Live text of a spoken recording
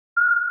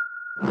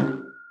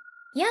Yum,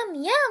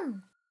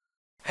 yum!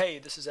 Hey,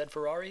 this is Ed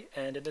Ferrari,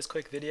 and in this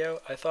quick video,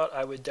 I thought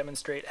I would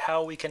demonstrate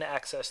how we can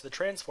access the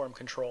transform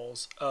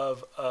controls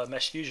of a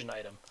MeshFusion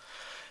item.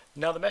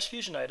 Now, the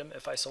MeshFusion item,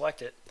 if I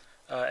select it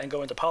and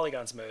go into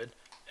polygons mode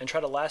and try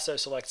to lasso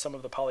select some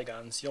of the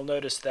polygons, you'll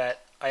notice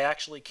that I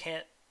actually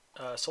can't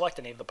select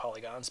any of the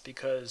polygons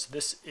because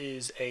this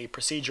is a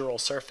procedural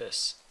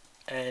surface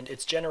and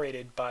it's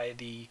generated by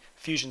the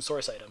Fusion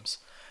source items.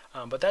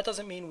 But that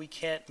doesn't mean we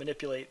can't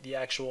manipulate the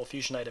actual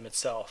Fusion item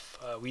itself.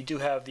 We do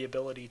have the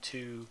ability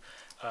to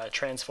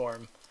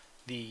transform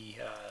the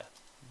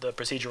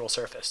procedural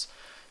surface.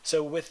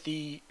 So with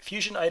the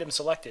Fusion item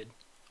selected,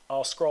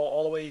 I'll scroll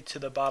all the way to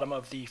the bottom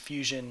of the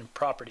Fusion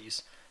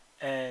properties,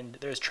 and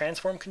there's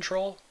transform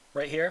control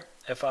right here.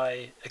 If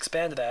I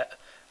expand that,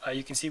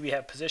 you can see we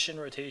have position,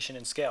 rotation,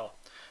 and scale.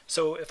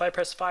 So if I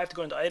press 5 to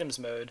go into items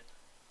mode,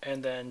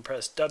 and then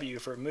press W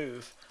for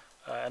move,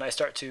 and I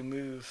start to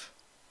move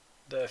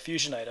the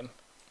Fusion item,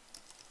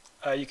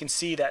 you can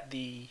see that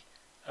the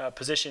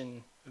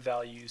position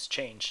values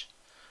change.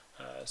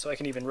 So I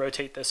can even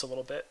rotate this a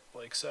little bit,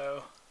 like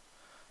so.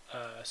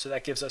 So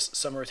that gives us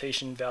some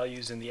rotation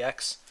values in the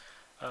X.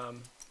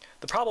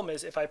 The problem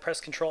is if I press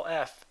Control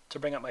F to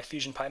bring up my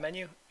Fusion Pie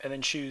menu and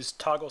then choose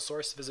Toggle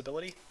Source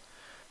Visibility,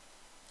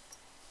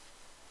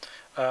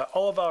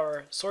 all of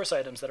our source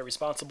items that are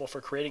responsible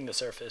for creating the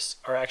surface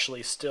are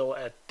actually still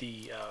at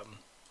the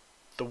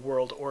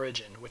world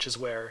origin, which is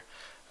where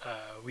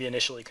we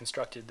initially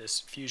constructed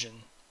this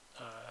Fusion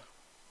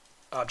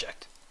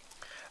object.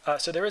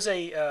 So there is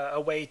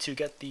a way to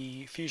get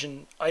the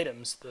Fusion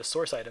items, the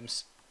source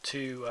items,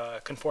 to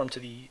conform to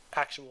the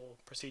actual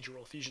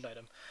procedural Fusion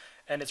item.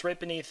 And it's right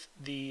beneath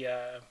the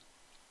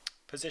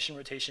position,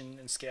 rotation,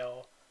 and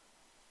scale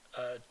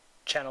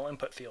channel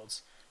input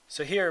fields.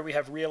 So here we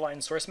have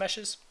Realign Source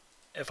Meshes.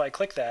 If I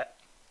click that,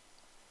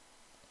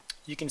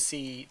 you can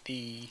see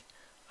the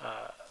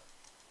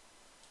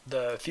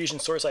Fusion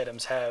source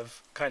items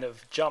have kind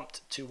of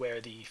jumped to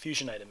where the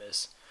Fusion item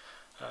is.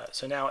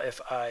 So now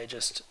if I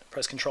just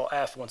press Control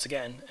F once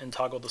again and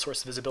toggle the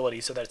source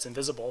visibility so that it's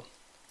invisible,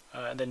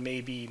 and then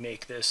maybe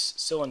make this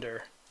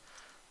cylinder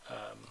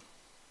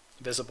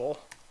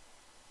visible,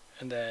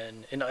 and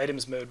then in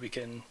items mode we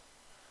can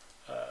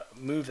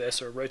move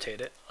this or rotate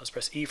it. Let's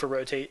press E for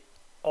rotate,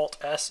 Alt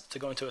S to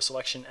go into a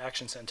selection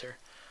action center,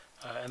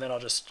 and then I'll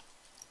just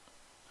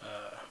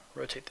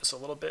rotate this a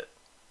little bit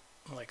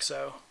like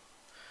so.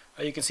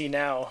 You can see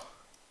now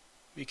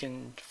we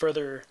can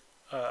further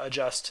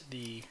adjust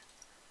the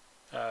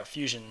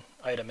Fusion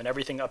item, and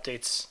everything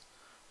updates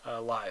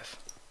live.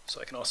 So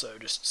I can also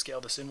just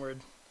scale this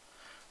inward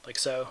like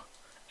so,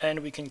 and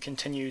we can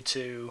continue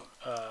to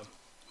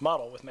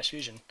model with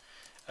MeshFusion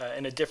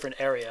in a different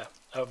area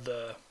of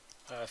the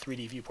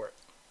 3D viewport.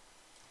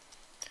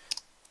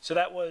 So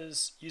that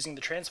was using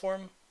the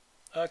transform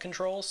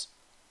controls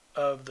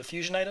of the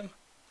Fusion item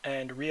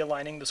and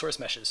realigning the source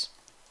meshes.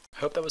 I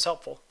hope that was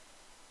helpful.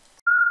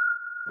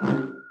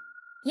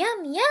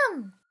 Yum,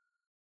 yum!